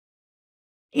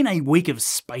In a week of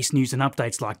space news and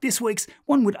updates like this week's,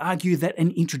 one would argue that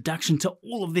an introduction to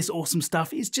all of this awesome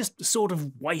stuff is just sort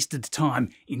of wasted time.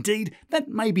 Indeed, that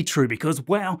may be true because,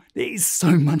 wow, there is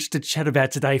so much to chat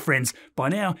about today, friends. By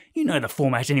now, you know the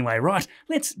format anyway, right?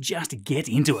 Let's just get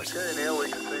into it. Okay, Neil,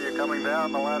 we can see you coming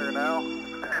down the ladder now.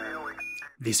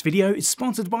 This video is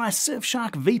sponsored by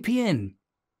Surfshark VPN.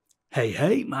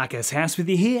 Hey, Marcus House with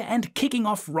you here, and kicking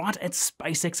off right at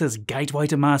SpaceX's Gateway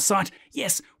to Mars site,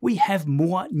 yes, we have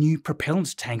more new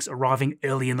propellant tanks arriving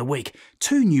early in the week.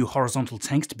 2 new horizontal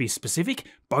tanks to be specific.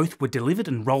 Both were delivered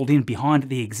and rolled in behind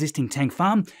the existing tank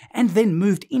farm, and then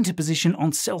moved into position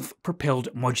on self-propelled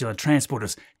modular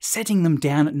transporters, setting them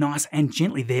down nice and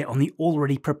gently there on the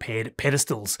already prepared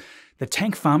pedestals. The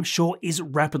tank farm sure is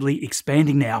rapidly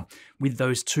expanding now. With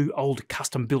those 2 old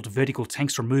custom-built vertical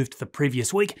tanks removed the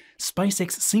previous week,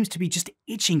 SpaceX seems to be just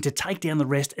itching to take down the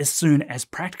rest as soon as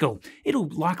practical. It'll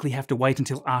likely have to wait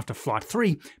until after Flight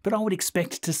 3, but I would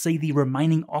expect to see the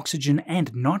remaining oxygen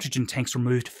and nitrogen tanks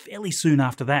removed fairly soon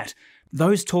after that.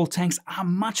 Those tall tanks are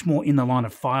much more in the line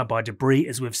of fire by debris,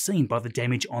 as we've seen by the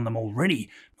damage on them already.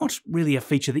 Not really a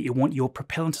feature that you want your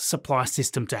propellant supply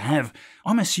system to have.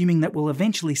 I'm assuming that we'll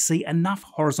eventually see enough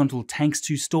horizontal tanks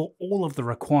to store all of the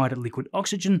required liquid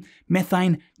oxygen,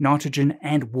 methane, nitrogen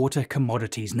and water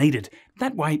commodities needed.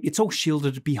 That way it's all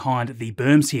shielded behind the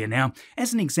berms here. Now,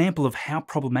 as an example of how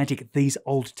problematic these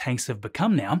old tanks have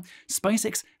become now,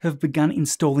 SpaceX have begun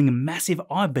installing massive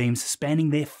I-beams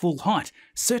spanning their full height.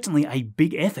 Certainly a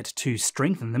big effort to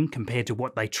strengthen them compared to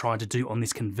what they tried to do on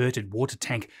this converted water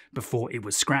tank before it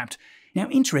was scrapped. Now,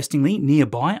 interestingly,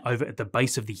 nearby, over at the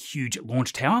base of the huge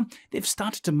launch tower, they've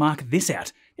started to mark this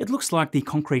out. It looks like the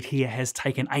concrete here has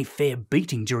taken a fair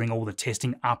beating during all the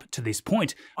testing up to this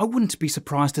point. I wouldn't be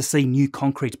surprised to see new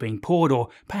concrete being poured, or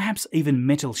perhaps even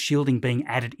metal shielding being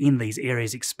added in these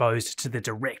areas exposed to the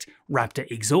direct Raptor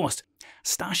exhaust.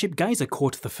 Starship Gazer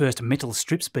caught the first metal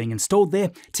strips being installed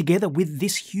there, together with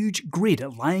this huge grid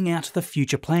laying out the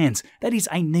future plans. That is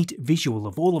a neat visual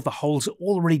of all of the holes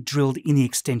already drilled in the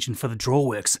extension for the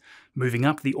drawworks. Moving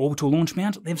up the orbital launch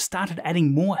mount, they've started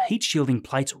adding more heat shielding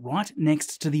plates right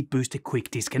next to the booster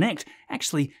quick disconnect,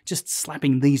 actually just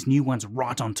slapping these new ones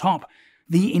right on top.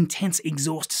 The intense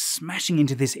exhaust smashing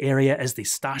into this area as the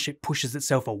Starship pushes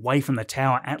itself away from the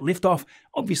tower at liftoff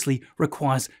obviously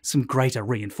requires some greater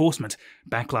reinforcement.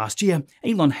 Back last year,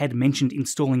 Elon had mentioned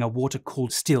installing a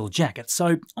water-cooled steel jacket,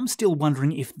 so I'm still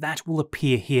wondering if that will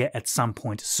appear here at some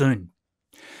point soon.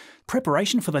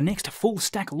 Preparation for the next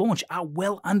full-stack launch are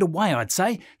well underway, I'd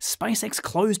say. SpaceX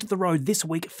closed the road this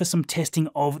week for some testing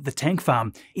of the tank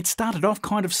farm. It started off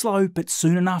kind of slow, but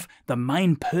soon enough, the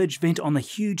main purge vent on the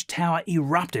huge tower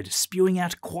erupted, spewing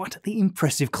out quite the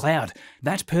impressive cloud.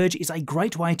 That purge is a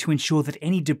great way to ensure that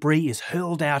any debris is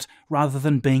hurled out rather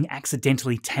than being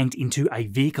accidentally tanked into a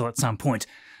vehicle at some point.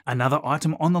 Another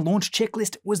item on the launch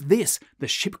checklist was this. The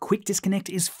ship quick disconnect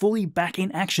is fully back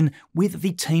in action, with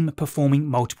the team performing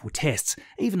multiple tests,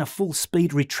 even a full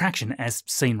speed retraction as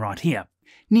seen right here.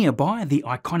 Nearby, the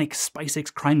iconic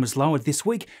SpaceX crane was lowered this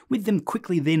week, with them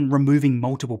quickly then removing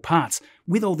multiple parts.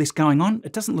 With all this going on,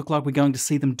 it doesn't look like we're going to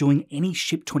see them doing any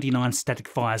Ship 29 static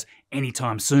fires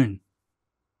anytime soon.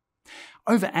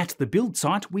 Over at the build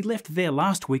site, we left there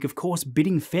last week, of course,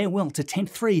 bidding farewell to Tent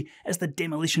 3 as the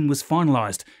demolition was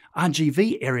finalised.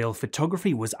 RGV aerial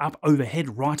photography was up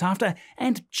overhead right after,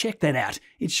 and check that out.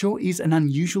 It sure is an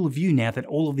unusual view now that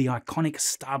all of the iconic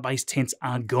Starbase tents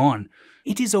are gone.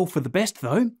 It is all for the best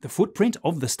though. The footprint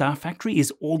of the Star Factory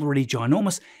is already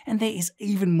ginormous, and there is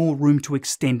even more room to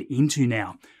extend into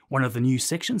now. One of the new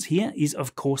sections here is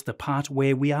of course the part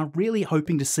where we are really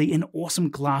hoping to see an awesome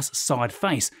glass side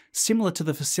face, similar to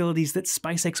the facilities that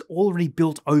SpaceX already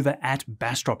built over at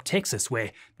Bastrop, Texas,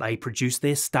 where they produce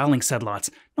their Starlink satellites.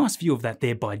 Nice view of that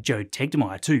there by Joe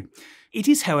Tegdemeyer too. It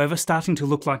is, however, starting to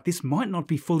look like this might not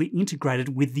be fully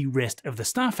integrated with the rest of the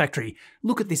Star Factory.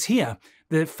 Look at this here.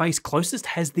 The face closest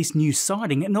has this new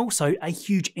siding and also a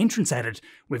huge entrance added.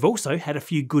 We've also had a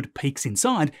few good peeks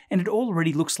inside, and it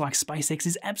already looks like SpaceX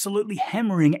is absolutely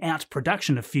hammering out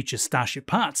production of future Starship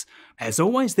parts. As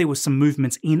always, there was some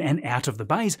movements in and out of the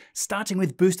bays, starting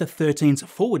with Booster 13's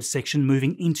forward section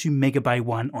moving into Mega Bay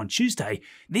 1 on Tuesday.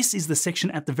 This is the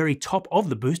section at the very top of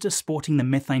the booster sporting the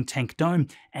methane tank dome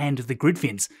and the grid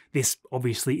fins. This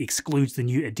obviously excludes the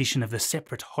new addition of the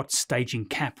separate hot staging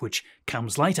cap, which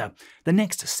comes later. The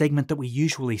next segment that we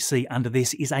usually see under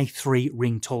this is a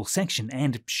 3-ring tall section,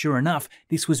 and sure enough,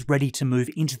 this was ready to move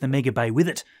into the Mega Bay with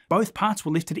it. Both parts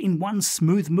were lifted in one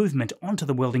smooth movement onto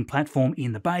the welding platform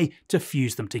in the bay to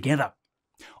fuse them together.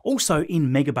 Also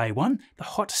in Mega Bay 1, the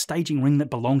hot staging ring that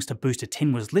belongs to Booster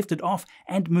 10 was lifted off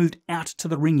and moved out to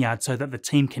the ring yard so that the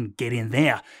team can get in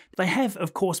there. They have,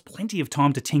 of course, plenty of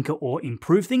time to tinker or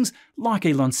improve things. Like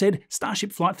Elon said,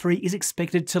 Starship Flight 3 is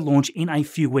expected to launch in a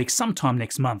few weeks sometime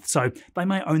next month, so they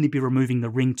may only be removing the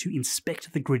ring to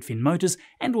inspect the grid fin motors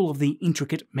and all of the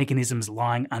intricate mechanisms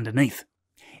lying underneath.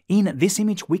 In this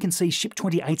image, we can see Ship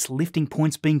 28's lifting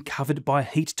points being covered by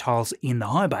heat tiles in the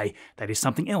high bay. That is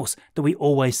something else that we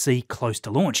always see close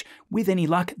to launch. With any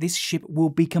luck, this ship will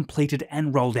be completed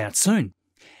and rolled out soon.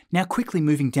 Now quickly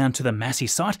moving down to the Massey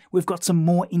site, we've got some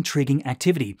more intriguing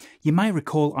activity. You may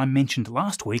recall I mentioned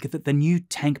last week that the new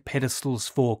tank pedestals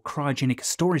for cryogenic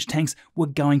storage tanks were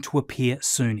going to appear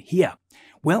soon here.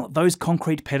 Well, those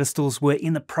concrete pedestals were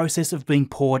in the process of being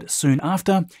poured soon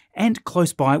after, and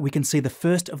close by we can see the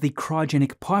first of the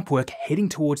cryogenic pipework heading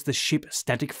towards the ship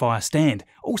static fire stand,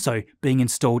 also being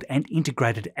installed and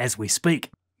integrated as we speak.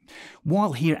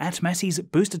 While here at Massey's,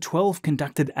 Booster 12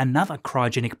 conducted another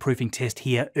cryogenic proofing test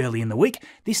here early in the week.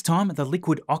 This time, the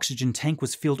liquid oxygen tank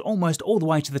was filled almost all the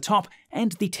way to the top,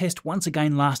 and the test once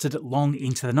again lasted long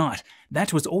into the night.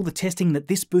 That was all the testing that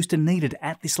this booster needed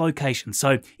at this location,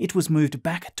 so it was moved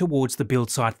back towards the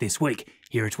build site this week.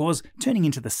 Here it was, turning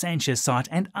into the Sanchez site,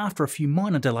 and after a few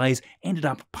minor delays, ended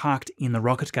up parked in the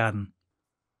rocket garden.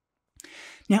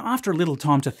 Now, after a little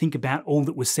time to think about all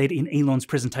that was said in Elon's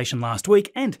presentation last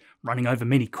week and running over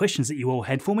many questions that you all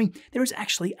had for me, there is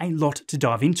actually a lot to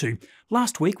dive into.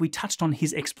 Last week, we touched on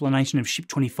his explanation of Ship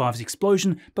 25's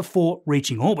explosion before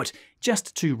reaching orbit.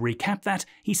 Just to recap that,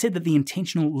 he said that the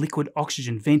intentional liquid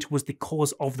oxygen vent was the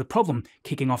cause of the problem,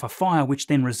 kicking off a fire which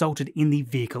then resulted in the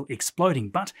vehicle exploding.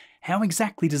 But how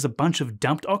exactly does a bunch of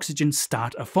dumped oxygen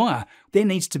start a fire? There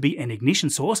needs to be an ignition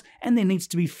source, and there needs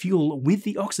to be fuel with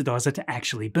the oxidizer to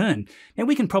actually burn. Now,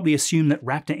 we can probably assume that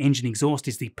Raptor engine exhaust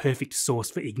is the perfect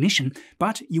source for ignition,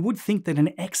 but you would think that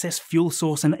an excess fuel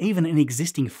source and even an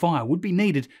existing fire would be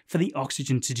needed for the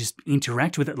oxygen to just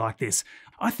interact with it like this.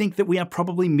 I think that we are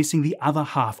probably missing the other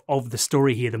half of the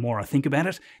story here the more I think about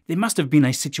it. There must have been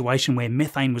a situation where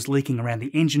methane was leaking around the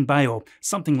engine bay or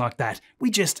something like that. We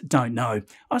just don't know.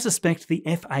 I suspect the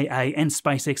FAA and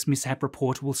SpaceX mishap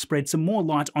report will spread some more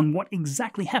light on what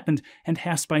exactly happened and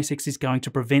how SpaceX is going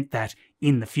to prevent that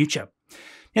in the future.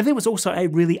 Now, there was also a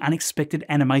really unexpected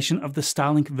animation of the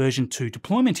Starlink version 2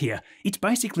 deployment here. It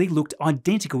basically looked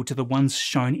identical to the ones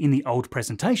shown in the old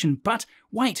presentation, but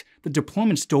wait, the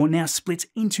deployment door now splits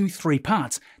into 3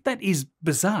 parts. That is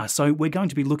bizarre, so we're going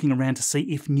to be looking around to see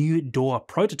if new door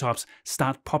prototypes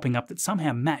start popping up that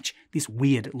somehow match this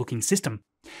weird looking system.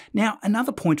 Now,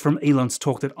 another point from Elon's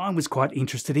talk that I was quite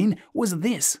interested in was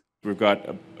this. We've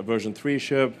got a version 3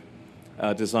 ship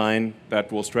design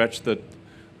that will stretch that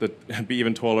be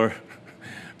even taller,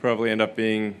 probably end up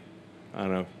being, I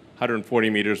don't know, 140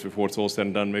 meters before it's all said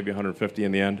and done, maybe 150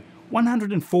 in the end.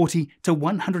 140 to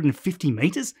 150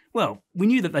 meters? Well, we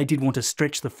knew that they did want to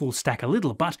stretch the full stack a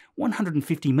little, but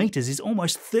 150 meters is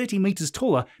almost 30 meters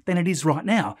taller than it is right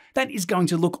now. That is going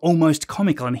to look almost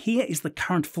comical, and here is the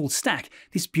current full stack,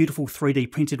 this beautiful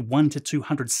 3D printed 1 to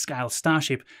 200 scale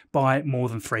Starship by More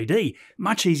Than 3D.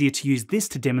 Much easier to use this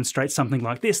to demonstrate something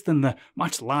like this than the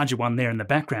much larger one there in the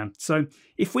background. So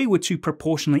if we were to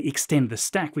proportionally extend the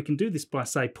stack, we can do this by,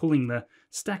 say, pulling the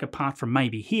stack apart from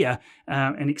maybe here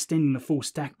and extending the full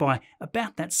stack by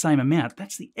about that same amount.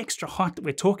 That's the extra height that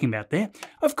we're talking about there.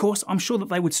 Of course, I'm sure that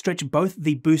they would stretch both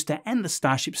the booster and the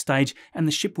Starship stage and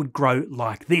the ship would grow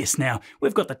like this. Now,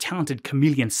 we've got the talented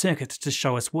chameleon circuit to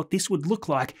show us what this would look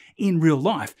like in real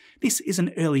life. This is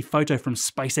an early photo from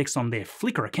SpaceX on their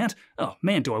Flickr account. Oh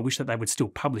man, do I wish that they would still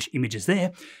publish images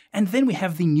there. And then we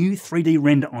have the new 3D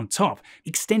render on top.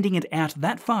 Extending it out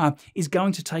that far is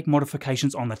going to take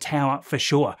modifications on the tower for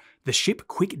sure. The ship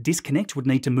quick disconnect would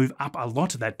need to move up a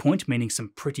lot at that point, meaning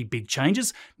some pretty big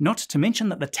changes, not to mention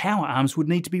that the tower arms would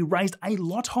need to be raised a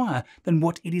lot higher than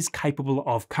what it is capable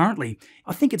of currently.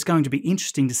 I think it's going to be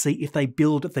interesting to see if they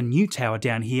build the new tower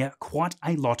down here quite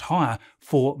a lot higher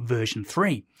for version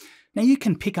 3. Now, you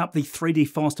can pick up the 3D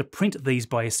files to print these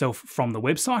by yourself from the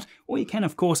website, or you can,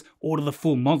 of course, order the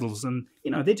full models, and,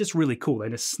 you know, they're just really cool. They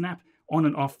just snap on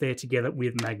and off there together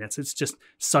with magnets. It's just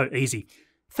so easy.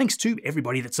 Thanks to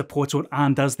everybody that supports what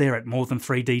Arn does there at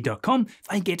morethan3d.com.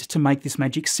 They get to make this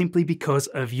magic simply because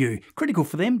of you. Critical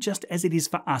for them, just as it is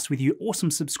for us with you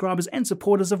awesome subscribers and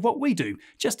supporters of what we do.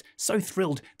 Just so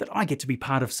thrilled that I get to be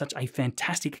part of such a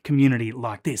fantastic community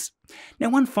like this. Now,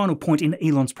 one final point in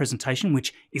Elon's presentation,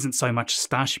 which isn't so much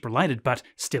Starship related but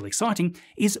still exciting,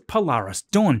 is Polaris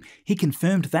Dawn. He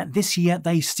confirmed that this year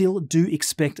they still do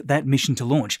expect that mission to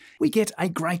launch. We get a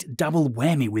great double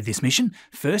whammy with this mission.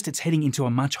 First, it's heading into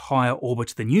a much higher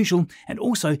orbit than usual, and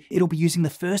also it'll be using the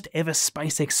first ever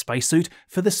SpaceX spacesuit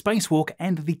for the spacewalk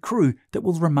and the crew that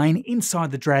will remain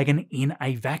inside the Dragon in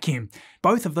a vacuum.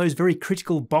 Both of those very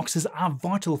critical boxes are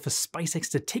vital for SpaceX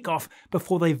to tick off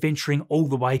before they're venturing all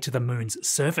the way to the moon's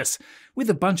surface. With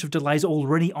a bunch of delays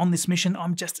already on this mission,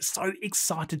 I'm just so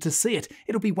excited to see it.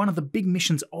 It'll be one of the big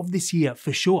missions of this year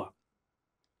for sure.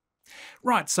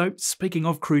 Right, so speaking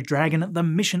of Crew Dragon, the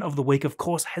mission of the week of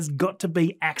course has got to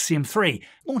be Axiom 3,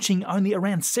 launching only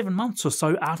around 7 months or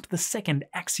so after the second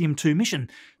Axiom 2 mission.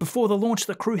 Before the launch,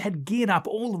 the crew had geared up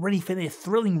all ready for their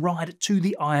thrilling ride to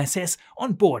the ISS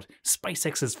on board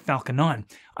SpaceX's Falcon 9.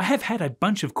 I have had a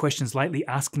bunch of questions lately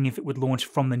asking if it would launch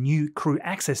from the new crew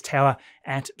access tower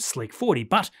at Slick 40,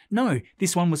 but no,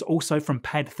 this one was also from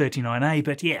Pad 39A,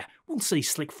 but yeah, we'll see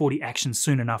Slick 40 action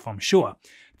soon enough, I'm sure.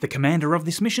 The commander of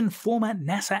this mission, former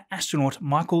NASA astronaut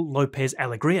Michael Lopez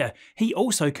Alegria. He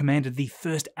also commanded the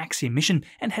first Axiom mission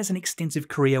and has an extensive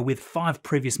career with 5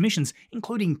 previous missions,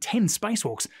 including 10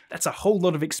 spacewalks. That's a whole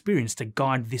lot of experience to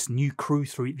guide this new crew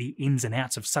through the ins and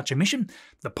outs of such a mission.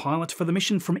 The pilot for the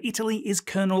mission from Italy is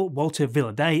Colonel Walter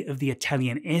Villadei of the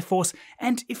Italian Air Force,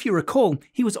 and if you recall,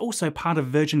 he was also part of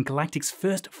Virgin Galactic's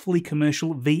first fully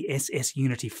commercial VSS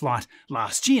Unity flight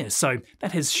last year, so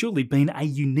that has surely been a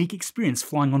unique experience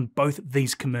flying on both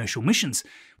these commercial missions.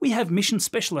 We have mission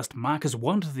specialist Marcus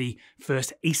Want, the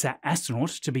first ESA astronaut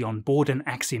to be on board an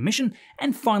Axiom mission,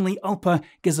 and finally Alpa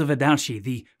Gezevedalci,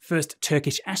 the first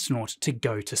Turkish astronaut to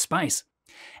go to space.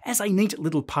 As a neat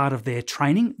little part of their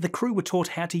training, the crew were taught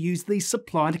how to use these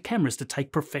supplied cameras to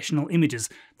take professional images.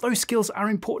 Those skills are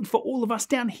important for all of us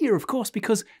down here, of course,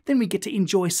 because then we get to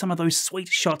enjoy some of those sweet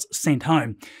shots sent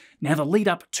home. Now, the lead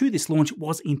up to this launch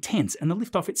was intense, and the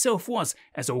liftoff itself was,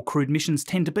 as all crewed missions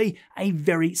tend to be, a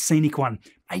very scenic one.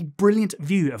 A brilliant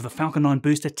view of the Falcon 9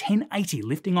 booster 1080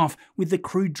 lifting off with the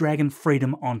Crew Dragon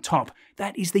Freedom on top.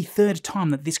 That is the 3rd time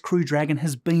that this Crew Dragon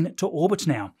has been to orbit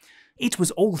now. It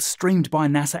was all streamed by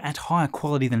NASA at higher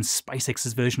quality than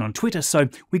SpaceX's version on Twitter, so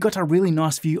we got a really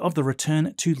nice view of the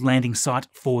return to landing site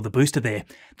for the booster there.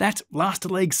 That last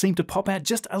leg seemed to pop out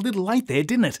just a little late there,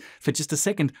 didn't it? For just a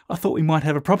second, I thought we might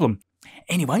have a problem.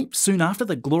 Anyway, soon after,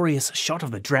 the glorious shot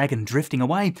of the Dragon drifting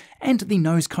away, and the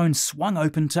nose cone swung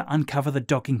open to uncover the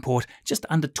docking port just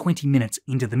under 20 minutes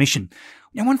into the mission.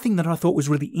 Now, one thing that I thought was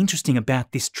really interesting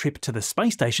about this trip to the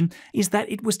space station is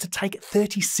that it was to take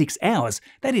 36 hours.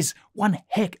 That is one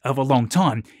heck of a long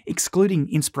time. Excluding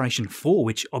Inspiration 4,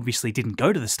 which obviously didn't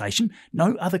go to the station,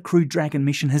 no other Crew Dragon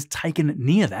mission has taken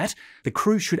near that. The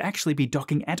crew should actually be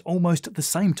docking at almost the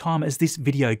same time as this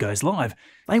video goes live.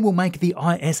 They will make the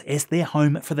ISS their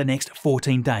home for the next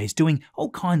 14 days, doing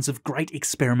all kinds of great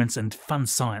experiments and fun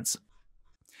science.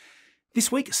 This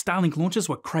week, Starlink launches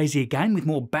were crazy again with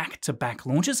more back-to-back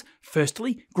launches.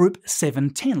 Firstly, Group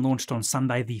 710 launched on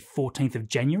Sunday the 14th of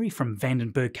January from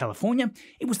Vandenberg, California.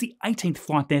 It was the 18th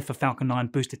flight there for Falcon 9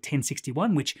 Booster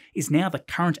 1061, which is now the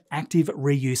current active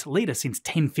reuse leader since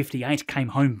 1058 came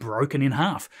home broken in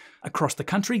half. Across the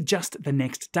country, just the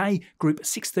next day, Group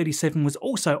 637 was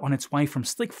also on its way from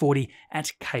Slick 40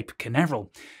 at Cape Canaveral.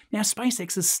 Now,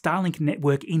 SpaceX's Starlink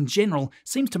network in general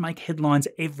seems to make headlines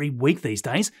every week these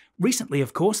days. Recently,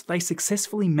 of course, they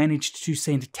successfully managed to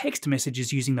send text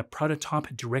messages using the prototype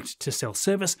direct-to-cell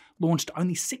service launched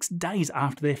only 6 days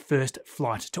after their first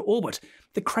flight to orbit.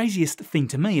 The craziest thing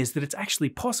to me is that it's actually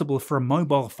possible for a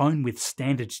mobile phone with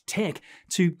standard tech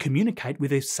to communicate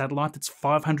with a satellite that's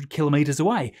 500 kilometers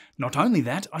away. Not only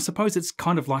that, I suppose it's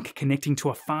kind of like connecting to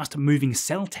a fast-moving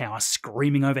cell tower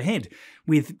screaming overhead.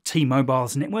 With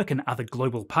T-Mobile's network and other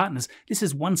global partners, this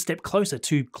is one step closer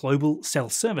to global cell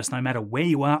service no matter where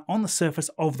you are on the surface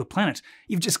of the planet.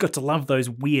 You've just got to love those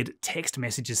weird text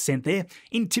messages sent there.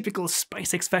 In typical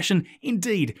SpaceX fashion,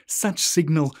 indeed, such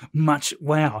signal, much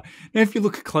wow. Now, if you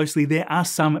look closely, there are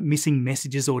some missing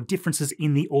messages or differences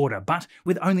in the order, but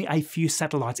with only a few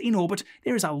satellites in orbit,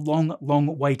 there is a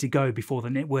long way to go before the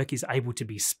network is able to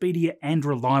be speedier and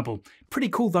reliable. Pretty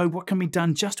cool though what can be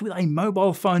done just with a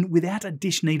mobile phone without a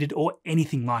dish needed or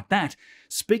anything like that.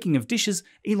 Speaking of dishes,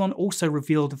 Elon also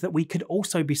revealed that we could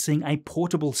also be seeing a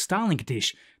portable Starlink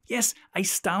dish. Yes, a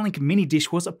Starlink mini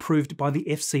dish was approved by the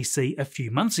FCC a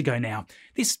few months ago now.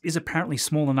 This is apparently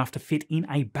small enough to fit in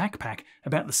a backpack,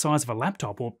 about the size of a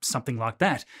laptop or something like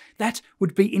that. That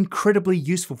would be incredibly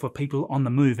useful for people on the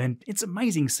move, and it's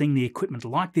amazing seeing the equipment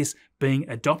like this being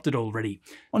adopted already.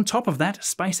 On top of that,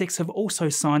 SpaceX have also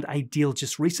signed a deal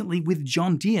just recently with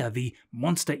John Deere, the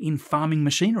monster in farming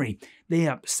machinery.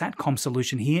 Their SATCOM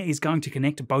solution here is going to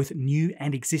connect both new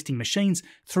and existing machines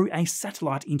through a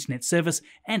satellite internet service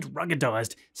and and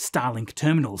ruggedized Starlink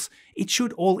terminals. It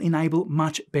should all enable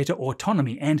much better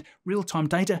autonomy, and real-time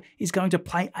data is going to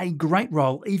play a great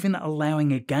role, even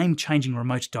allowing a game-changing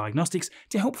remote diagnostics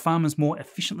to help farmers more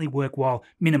efficiently work while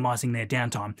minimizing their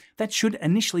downtime. That should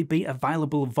initially be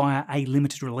available via a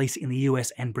limited release in the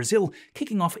US and Brazil,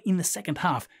 kicking off in the second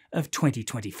half of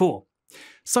 2024.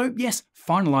 So yes,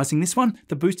 finalising this one,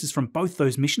 the boosters from both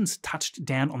those missions touched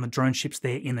down on the drone ships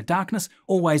there in the darkness,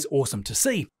 always awesome to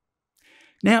see.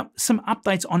 Now, some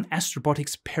updates on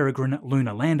Astrobotic's Peregrine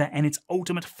lunar lander and its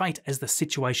ultimate fate as the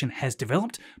situation has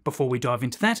developed. Before we dive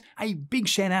into that, a big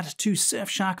shout out to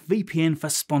Surfshark VPN for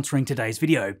sponsoring today's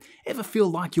video. Ever feel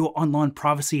like your online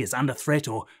privacy is under threat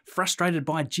or frustrated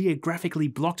by geographically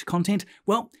blocked content?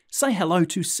 Well, say hello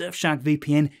to Surfshark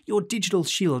VPN, your digital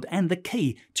shield and the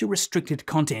key to restricted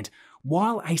content.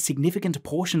 While a significant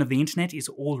portion of the internet is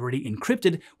already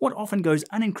encrypted, what often goes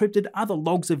unencrypted are the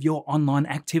logs of your online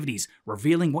activities,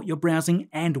 revealing what you're browsing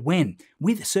and when.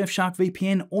 With Surfshark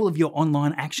VPN, all of your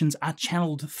online actions are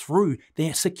channeled through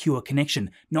their secure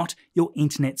connection, not your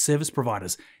internet service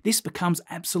providers. This becomes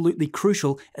absolutely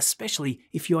crucial, especially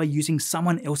if you are using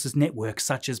someone else's network,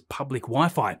 such as public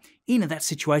Wi-Fi. In that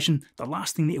situation, the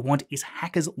last thing that you want is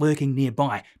hackers lurking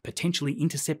nearby, potentially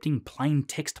intercepting plain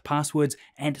text passwords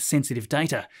and sensitive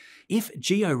data. If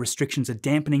geo restrictions are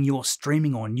dampening your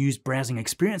streaming or news browsing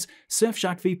experience,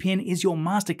 Surfshark VPN is your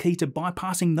master key to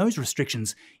bypassing those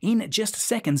restrictions. In just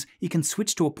seconds, you can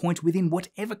switch to a point within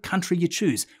whatever country you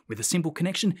choose. With a simple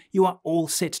connection, you are all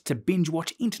set to binge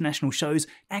watch international shows,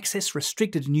 access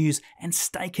restricted news, and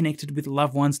stay connected with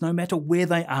loved ones no matter where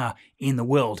they are in the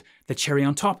world. The cherry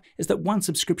on top is that one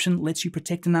subscription lets you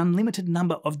protect an unlimited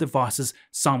number of devices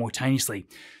simultaneously.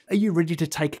 Are you ready to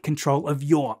take control of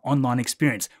your online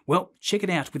experience? Well, check it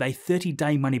out with a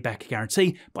 30-day money-back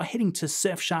guarantee by heading to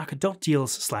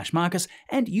surfshark.deals/Marcus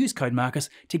and use code Marcus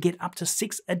to get up to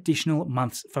 6 additional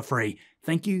months for free.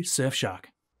 Thank you, Surfshark.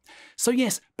 So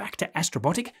yes, back to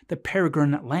Astrobotic, the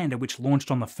Peregrine lander which launched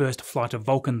on the first flight of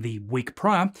Vulcan the week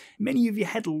prior. Many of you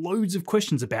had loads of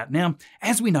questions about. Now,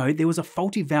 as we know, there was a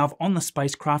faulty valve on the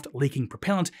spacecraft leaking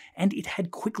propellant, and it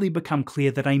had quickly become clear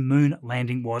that a moon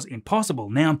landing was impossible.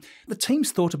 Now, the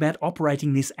teams thought about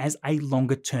operating this as a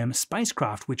longer-term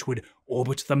spacecraft which would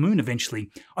orbit the moon eventually.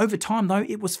 Over time though,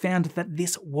 it was found that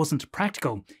this wasn't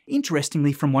practical.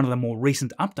 Interestingly, from one of the more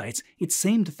recent updates, it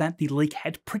seemed that the leak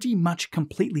had pretty much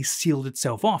completely sealed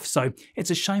itself off, so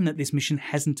it's a shame that this mission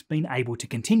hasn't been able to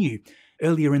continue.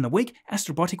 Earlier in the week,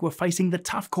 Astrobotic were facing the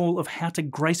tough call of how to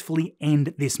gracefully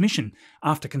end this mission.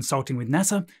 After consulting with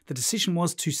NASA, the decision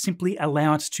was to simply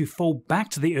allow it to fall back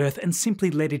to the Earth and simply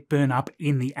let it burn up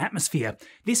in the atmosphere.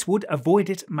 This would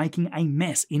avoid it making a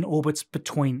mess in orbits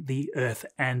between the Earth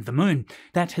and the Moon.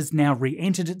 That has now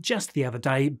re-entered just the other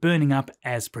day, burning up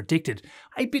as predicted.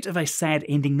 A bit of a sad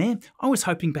ending there. I was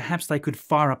hoping perhaps they could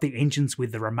fire up the engines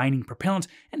with the remaining propellant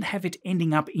and have it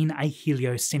ending up in a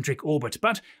heliocentric orbit,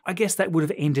 but I guess that would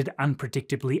have ended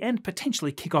unpredictably and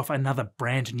potentially kick off another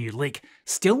brand new leak.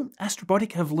 Still,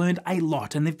 Astrobotic have learned a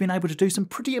lot and they've been able to do some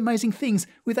pretty amazing things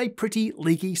with a pretty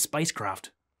leaky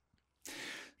spacecraft.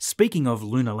 Speaking of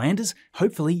lunar landers,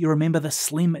 hopefully you remember the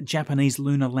slim Japanese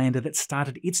lunar lander that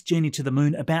started its journey to the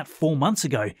moon about 4 months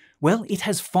ago. Well, it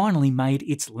has finally made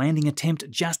its landing attempt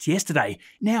just yesterday.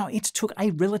 Now, it took a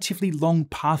relatively long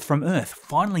path from Earth,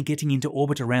 finally getting into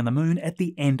orbit around the moon at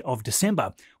the end of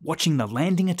December. Watching the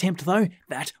landing attempt though,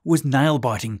 that was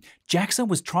nail-biting. JAXA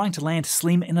was trying to land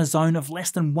Slim in a zone of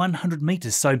less than 100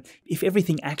 meters, so if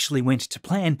everything actually went to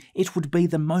plan, it would be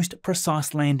the most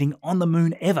precise landing on the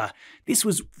moon ever. This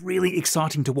was really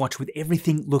exciting to watch with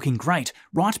everything looking great.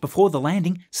 Right before the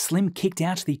landing, Slim kicked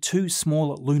out the 2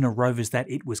 small lunar rovers that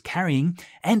it was carrying,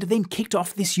 and then kicked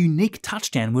off this unique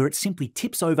touchdown where it simply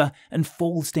tips over and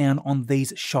falls down on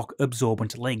these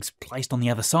shock-absorbent legs placed on the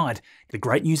other side. The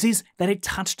great news is that it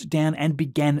touched down and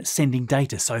began sending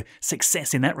data, so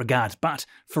success in that regard. But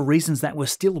for reasons that were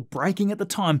still breaking at the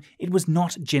time, it was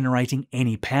not generating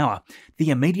any power.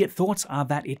 The immediate thoughts are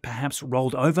that it perhaps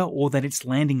rolled over or that its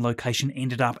landing location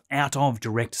ended up out of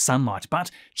direct sunlight.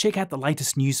 But check out the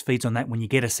latest news feeds on that when you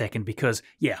get a second because,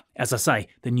 yeah, as I say,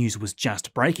 the news was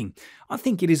just breaking. I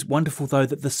think it is wonderful though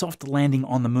that the soft landing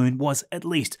on the moon was at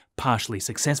least partially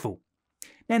successful.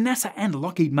 Now, NASA and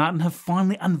Lockheed Martin have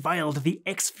finally unveiled the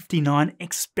X-59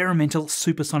 experimental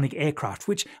supersonic aircraft,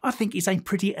 which I think is a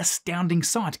pretty astounding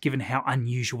sight given how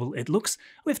unusual it looks.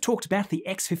 We've talked about the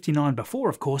X-59 before,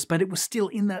 of course, but it was still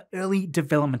in the early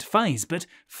development phase, but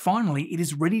finally it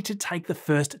is ready to take the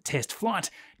first test flight.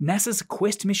 NASA's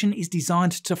Quest mission is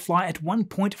designed to fly at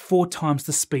 1.4 times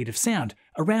the speed of sound,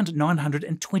 around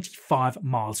 925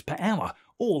 miles per hour,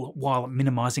 all while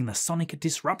minimising the sonic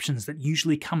disruptions that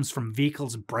usually comes from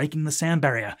vehicles breaking the sound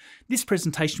barrier. This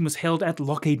presentation was held at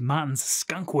Lockheed Martin's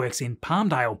Skunk Works in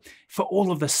Palmdale. For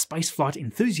all of the spaceflight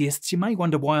enthusiasts, you may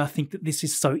wonder why I think that this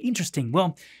is so interesting.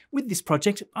 Well, with this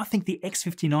project, I think the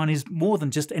X-59 is more than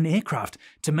just an aircraft.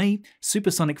 To me,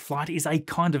 supersonic flight is a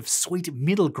kind of sweet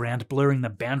middle ground blurring the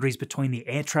boundaries between the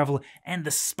air travel and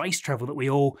the space travel that we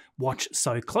all watch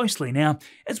so closely. Now,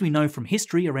 as we know from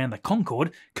history around the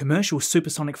Concorde, commercial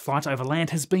supersonic flight over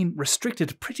land has been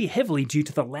restricted pretty heavily due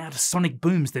to the loud sonic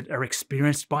booms that are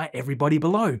experienced by everybody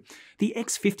below. The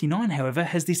X-59, however,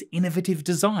 has this innovative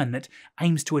design that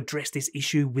aims to address this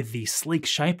issue with the sleek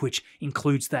shape, which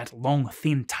includes that long,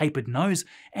 thin, tapered nose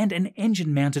and an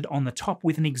engine mounted on the top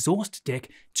with an exhaust deck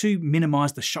to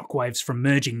minimise the shockwaves from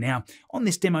merging. Now, on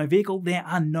this demo vehicle, there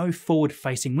are no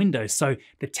forward-facing windows, so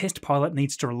the test pilot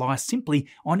needs to rely simply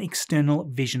on external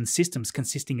vision systems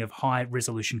consisting of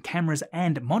high-resolution cameras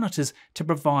and monitors to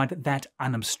provide that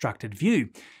unobstructed view.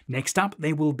 Next up,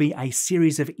 there will be a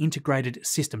series of integrated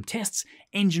system tests,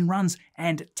 engine runs,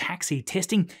 and taxi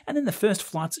testing, and then the first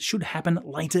flights should happen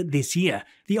later this year.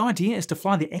 The idea is to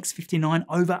fly the X-59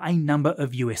 over a number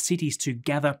of US cities to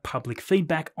gather public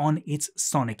feedback on its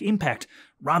sonic impact.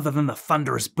 Rather than the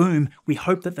thunderous boom, we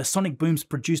hope that the sonic booms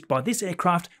produced by this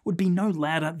aircraft would be no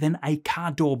louder than a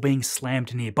car door being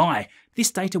slammed nearby.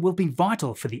 This data will be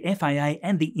vital for the FAA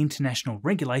and the international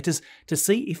regulators to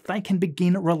see if they can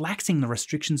begin relaxing the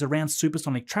restrictions around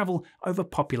supersonic travel over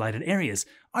populated areas.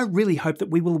 I really hope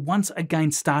that we will once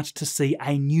again start to see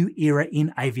a new era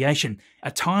in aviation,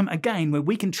 a time again where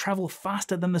we can travel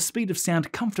faster than the speed of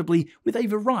sound comfortably with a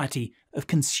variety of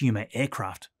consumer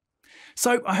aircraft.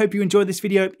 So I hope you enjoyed this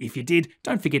video. If you did,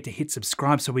 don't forget to hit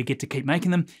subscribe so we get to keep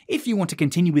making them. If you want to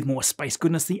continue with more space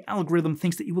goodness, the algorithm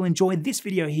thinks that you will enjoy this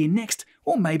video here next,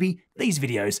 or maybe these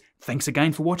videos. Thanks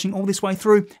again for watching all this way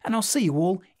through, and I'll see you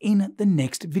all in the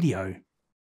next video.